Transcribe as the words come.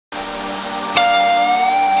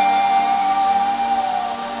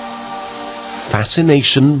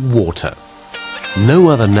Fascination water. No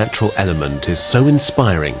other natural element is so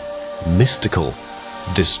inspiring, mystical,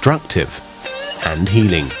 destructive, and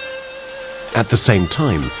healing. At the same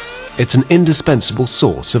time, it's an indispensable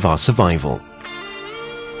source of our survival.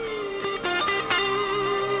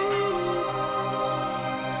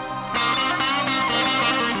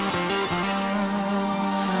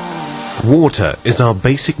 Water is our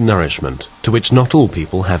basic nourishment, to which not all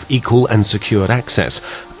people have equal and secured access,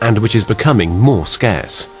 and which is becoming more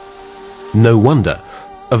scarce. No wonder,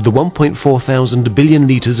 of the 1.4 thousand billion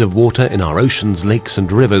litres of water in our oceans, lakes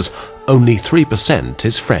and rivers, only 3%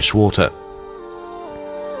 is fresh water.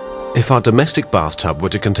 If our domestic bathtub were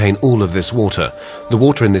to contain all of this water, the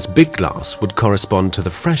water in this big glass would correspond to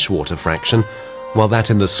the freshwater fraction, while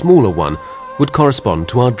that in the smaller one would correspond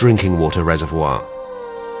to our drinking water reservoir.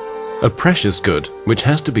 A precious good which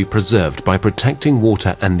has to be preserved by protecting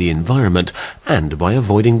water and the environment and by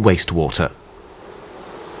avoiding wastewater.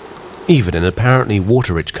 Even in apparently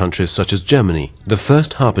water-rich countries such as Germany, the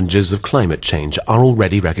first harbingers of climate change are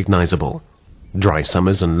already recognizable. Dry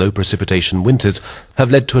summers and low precipitation winters have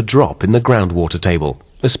led to a drop in the groundwater table,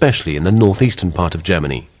 especially in the northeastern part of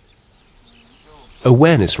Germany.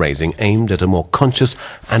 Awareness raising aimed at a more conscious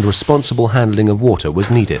and responsible handling of water was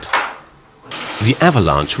needed. The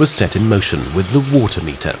avalanche was set in motion with the water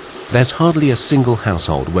meter. There's hardly a single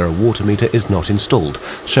household where a water meter is not installed,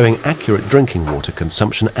 showing accurate drinking water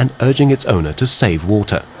consumption and urging its owner to save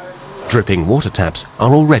water. Dripping water taps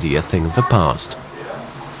are already a thing of the past.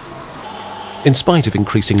 In spite of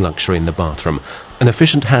increasing luxury in the bathroom, an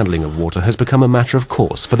efficient handling of water has become a matter of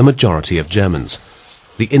course for the majority of Germans.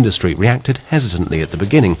 The industry reacted hesitantly at the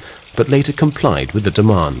beginning, but later complied with the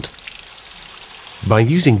demand. By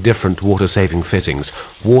using different water-saving fittings,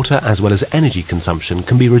 water as well as energy consumption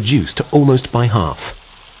can be reduced almost by half.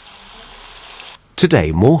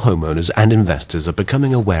 Today, more homeowners and investors are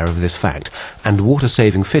becoming aware of this fact, and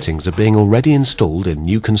water-saving fittings are being already installed in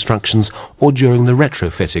new constructions or during the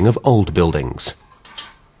retrofitting of old buildings.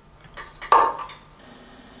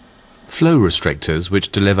 Flow restrictors,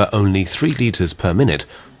 which deliver only 3 litres per minute,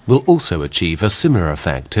 will also achieve a similar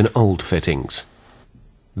effect in old fittings.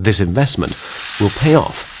 This investment will pay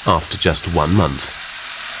off after just 1 month.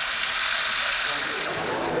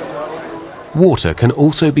 Water can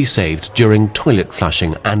also be saved during toilet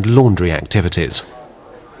flushing and laundry activities.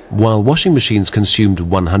 While washing machines consumed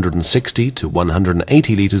 160 to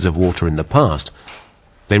 180 litres of water in the past,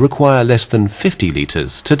 they require less than 50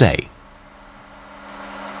 litres today.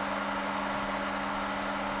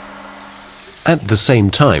 At the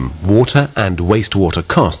same time, water and wastewater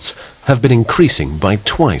costs have been increasing by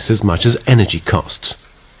twice as much as energy costs,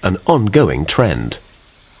 an ongoing trend.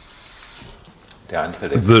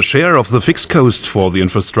 The share of the fixed cost for the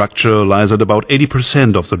infrastructure lies at about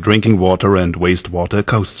 80% of the drinking water and wastewater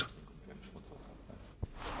costs.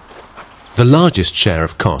 The largest share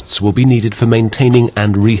of costs will be needed for maintaining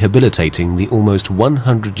and rehabilitating the almost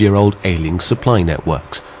 100-year-old ailing supply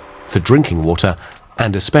networks, for drinking water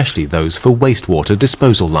and especially those for wastewater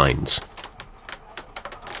disposal lines.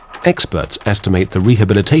 Experts estimate the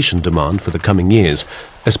rehabilitation demand for the coming years,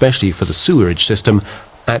 especially for the sewerage system,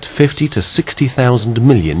 at 50 to 60,000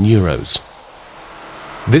 million euros.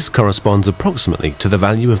 This corresponds approximately to the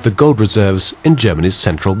value of the gold reserves in Germany's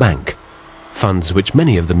central bank, funds which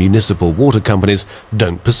many of the municipal water companies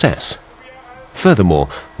don't possess. Furthermore,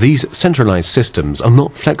 these centralized systems are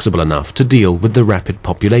not flexible enough to deal with the rapid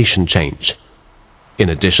population change. In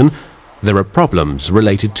addition, there are problems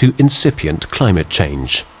related to incipient climate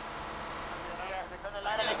change.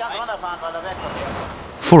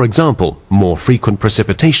 For example, more frequent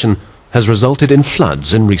precipitation has resulted in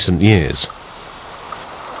floods in recent years.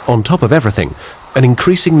 On top of everything, an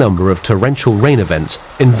increasing number of torrential rain events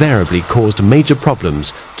invariably caused major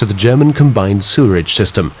problems to the German combined sewerage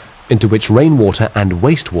system, into which rainwater and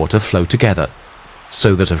wastewater flow together,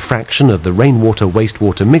 so that a fraction of the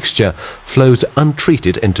rainwater-wastewater mixture flows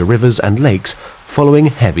untreated into rivers and lakes following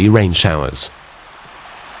heavy rain showers.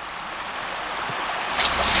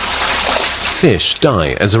 Fish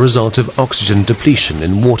die as a result of oxygen depletion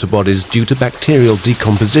in water bodies due to bacterial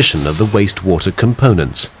decomposition of the wastewater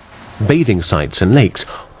components. Bathing sites and lakes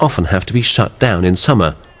often have to be shut down in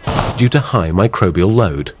summer due to high microbial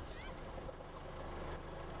load.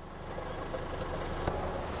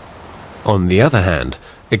 On the other hand,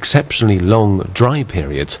 exceptionally long dry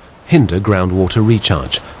periods hinder groundwater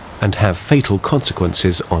recharge and have fatal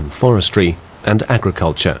consequences on forestry and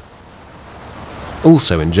agriculture.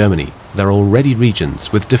 Also in Germany, there are already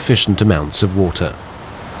regions with deficient amounts of water.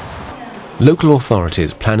 Local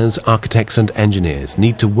authorities, planners, architects and engineers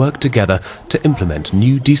need to work together to implement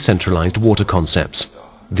new decentralized water concepts.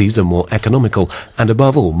 These are more economical and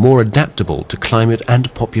above all more adaptable to climate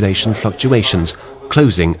and population fluctuations,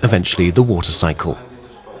 closing eventually the water cycle.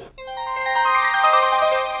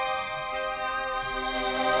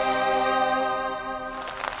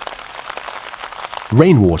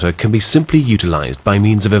 Rainwater can be simply utilized by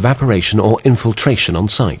means of evaporation or infiltration on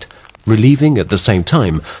site, relieving at the same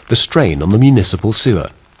time the strain on the municipal sewer.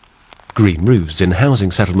 Green roofs in housing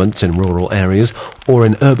settlements in rural areas or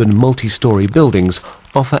in urban multi-story buildings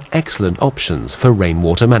offer excellent options for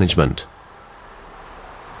rainwater management.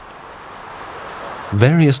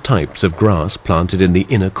 Various types of grass planted in the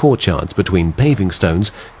inner courtyards between paving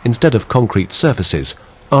stones instead of concrete surfaces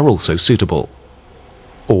are also suitable.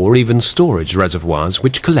 Or even storage reservoirs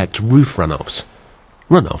which collect roof runoffs.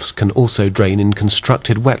 Runoffs can also drain in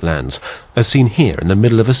constructed wetlands, as seen here in the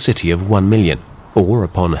middle of a city of 1 million. Or,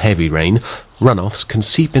 upon heavy rain, runoffs can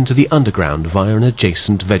seep into the underground via an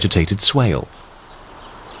adjacent vegetated swale.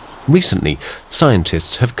 Recently,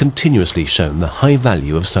 scientists have continuously shown the high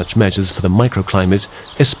value of such measures for the microclimate,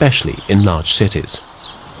 especially in large cities.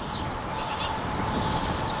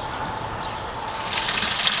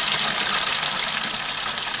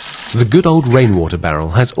 The good old rainwater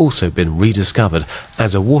barrel has also been rediscovered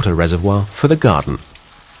as a water reservoir for the garden.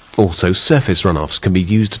 Also, surface runoffs can be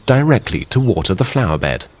used directly to water the flower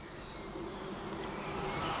bed.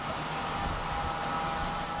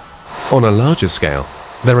 On a larger scale,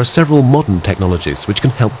 there are several modern technologies which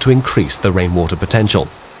can help to increase the rainwater potential.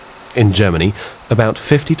 In Germany, about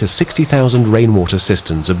 50 to 60,000 rainwater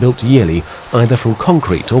cisterns are built yearly either from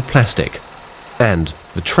concrete or plastic. And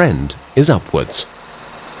the trend is upwards.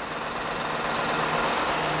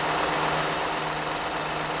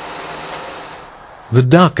 The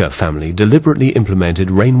Darker family deliberately implemented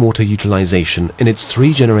rainwater utilization in its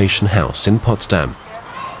 3-generation house in Potsdam.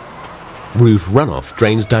 Roof runoff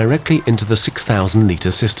drains directly into the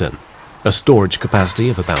 6,000-litre cistern. A storage capacity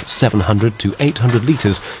of about 700 to 800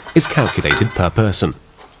 litres is calculated per person.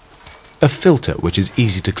 A filter, which is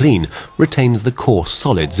easy to clean, retains the coarse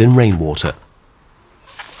solids in rainwater.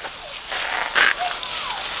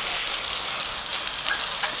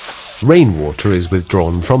 Rainwater is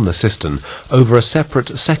withdrawn from the cistern over a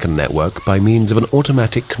separate second network by means of an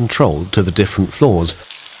automatic control to the different floors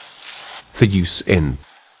for use in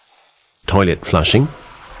toilet flushing,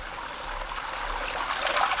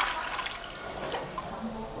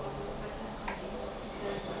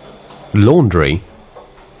 laundry,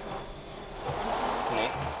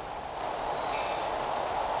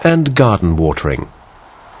 and garden watering.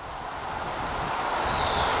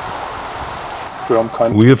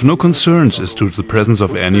 We have no concerns as to the presence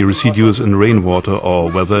of any residues in rainwater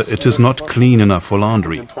or whether it is not clean enough for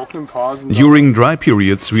laundry. During dry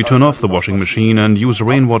periods, we turn off the washing machine and use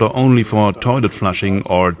rainwater only for toilet flushing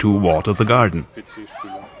or to water the garden.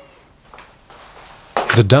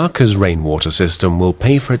 The Darker's rainwater system will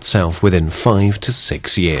pay for itself within 5 to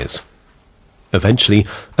 6 years. Eventually,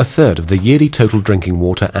 a third of the yearly total drinking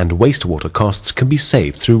water and wastewater costs can be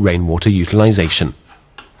saved through rainwater utilization.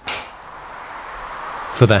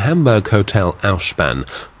 For the Hamburg Hotel Ausspann,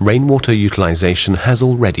 rainwater utilization has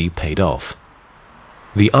already paid off.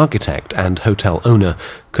 The architect and hotel owner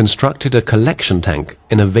constructed a collection tank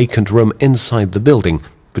in a vacant room inside the building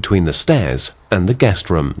between the stairs and the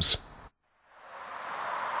guest rooms.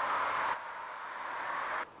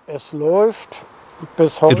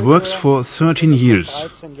 It works for 13 years,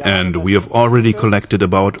 and we have already collected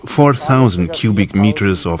about 4,000 cubic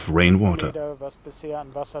meters of rainwater.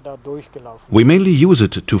 We mainly use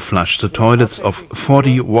it to flush the toilets of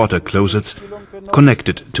 40 water closets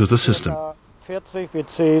connected to the system.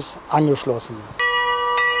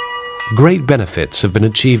 Great benefits have been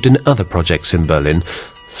achieved in other projects in Berlin,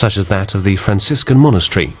 such as that of the Franciscan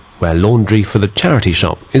monastery, where laundry for the charity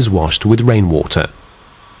shop is washed with rainwater.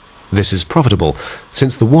 This is profitable,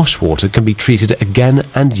 since the wash water can be treated again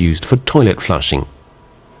and used for toilet flushing.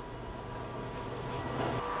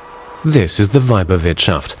 This is the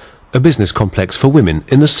Weiberwirtschaft, a business complex for women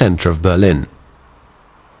in the centre of Berlin.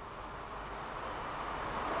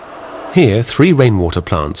 Here, 3 rainwater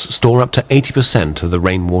plants store up to 80% of the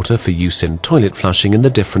rainwater for use in toilet flushing in the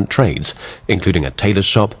different trades, including a tailor's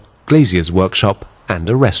shop, glazier's workshop and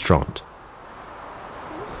a restaurant.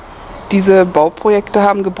 These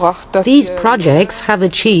projects have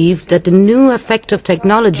achieved that the new effective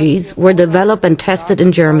technologies were developed and tested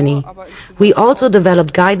in Germany. We also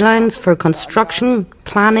developed guidelines for construction,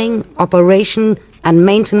 planning, operation and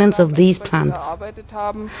maintenance of these plants.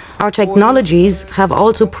 Our technologies have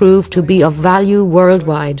also proved to be of value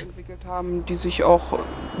worldwide. die sich auch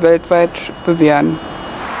weltweit bewähren.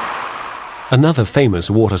 Another famous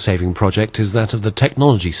water-saving project is that of the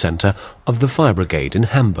Technology Centre of the Fire Brigade in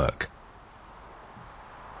Hamburg.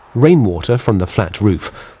 Rainwater from the flat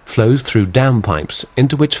roof flows through downpipes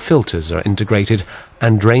into which filters are integrated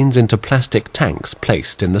and drains into plastic tanks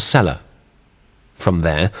placed in the cellar. From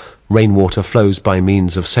there, rainwater flows by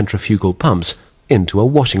means of centrifugal pumps into a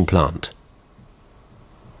washing plant.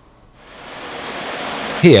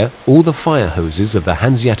 Here, all the fire hoses of the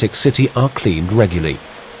Hanseatic city are cleaned regularly.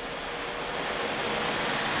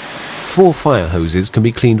 4 fire hoses can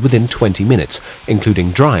be cleaned within 20 minutes,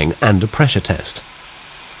 including drying and a pressure test.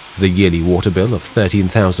 The yearly water bill of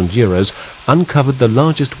 €13,000 uncovered the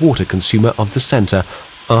largest water consumer of the centre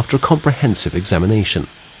after a comprehensive examination.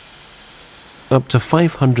 Up to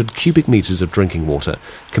 500 cubic metres of drinking water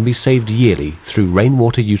can be saved yearly through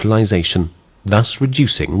rainwater utilisation, thus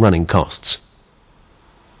reducing running costs.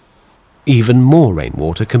 Even more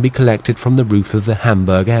rainwater can be collected from the roof of the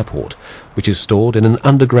Hamburg airport, which is stored in an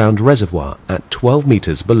underground reservoir at 12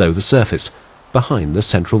 metres below the surface, behind the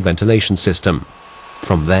central ventilation system.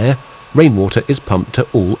 From there, rainwater is pumped to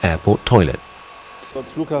all airport toilets.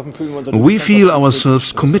 We feel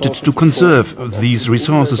ourselves committed to conserve these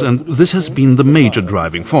resources, and this has been the major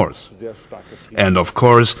driving force. And of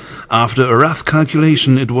course, after a rough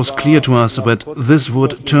calculation, it was clear to us that this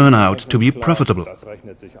would turn out to be profitable.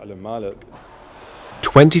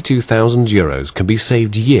 €22,000 can be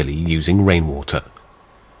saved yearly using rainwater.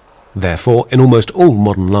 Therefore, in almost all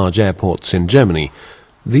modern large airports in Germany,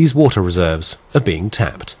 these water reserves are being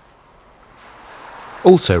tapped.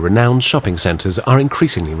 Also, renowned shopping centres are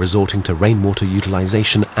increasingly resorting to rainwater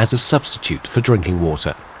utilisation as a substitute for drinking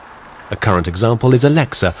water. A current example is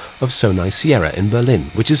Alexa of Sonai Sierra in Berlin,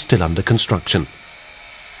 which is still under construction.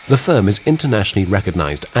 The firm is internationally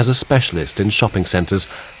recognised as a specialist in shopping centres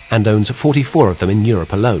and owns 44 of them in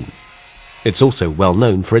Europe alone. It's also well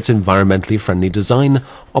known for its environmentally friendly design,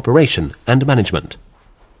 operation and management.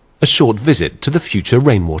 A short visit to the future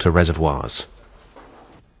rainwater reservoirs.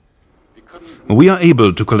 We are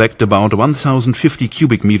able to collect about 1,050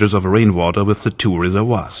 cubic meters of rainwater with the 2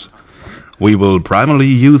 reservoirs. We will primarily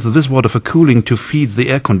use this water for cooling to feed the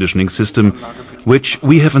air conditioning system, which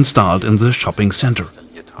we have installed in the shopping center.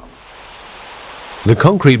 The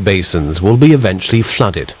concrete basins will be eventually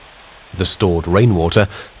flooded. The stored rainwater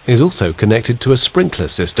is also connected to a sprinkler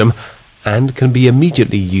system and can be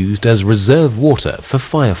immediately used as reserve water for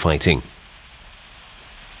firefighting.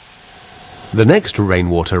 The next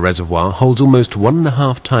rainwater reservoir holds almost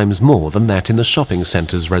 1.5 times more than that in the shopping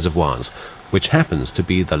centre's reservoirs, which happens to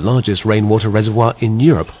be the largest rainwater reservoir in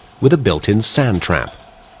Europe with a built-in sand trap.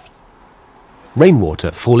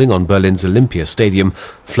 Rainwater falling on Berlin's Olympia Stadium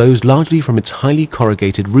flows largely from its highly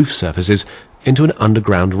corrugated roof surfaces into an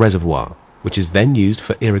underground reservoir, which is then used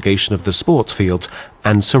for irrigation of the sports fields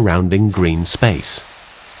and surrounding green space.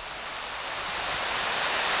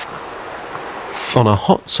 On a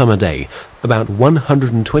hot summer day, about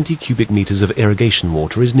 120 cubic meters of irrigation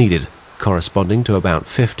water is needed, corresponding to about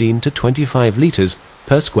 15 to 25 litres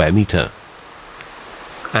per square metre.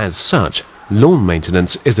 As such, lawn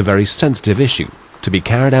maintenance is a very sensitive issue, to be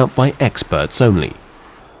carried out by experts only.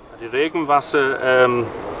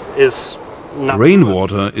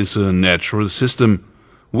 Rainwater is a natural system,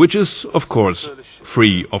 which is, of course,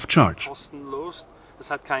 free of charge.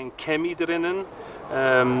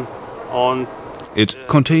 It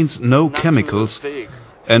contains no chemicals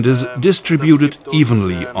and is distributed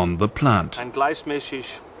evenly on the plant.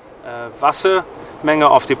 Wassermenge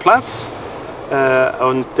auf die Platz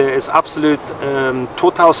und der ist absolut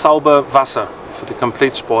total sauber Wasser für den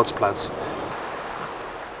complete Sportplatz.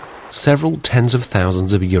 Several tens of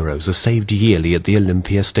thousands of euros are saved yearly at the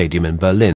Olympia Stadium in Berlin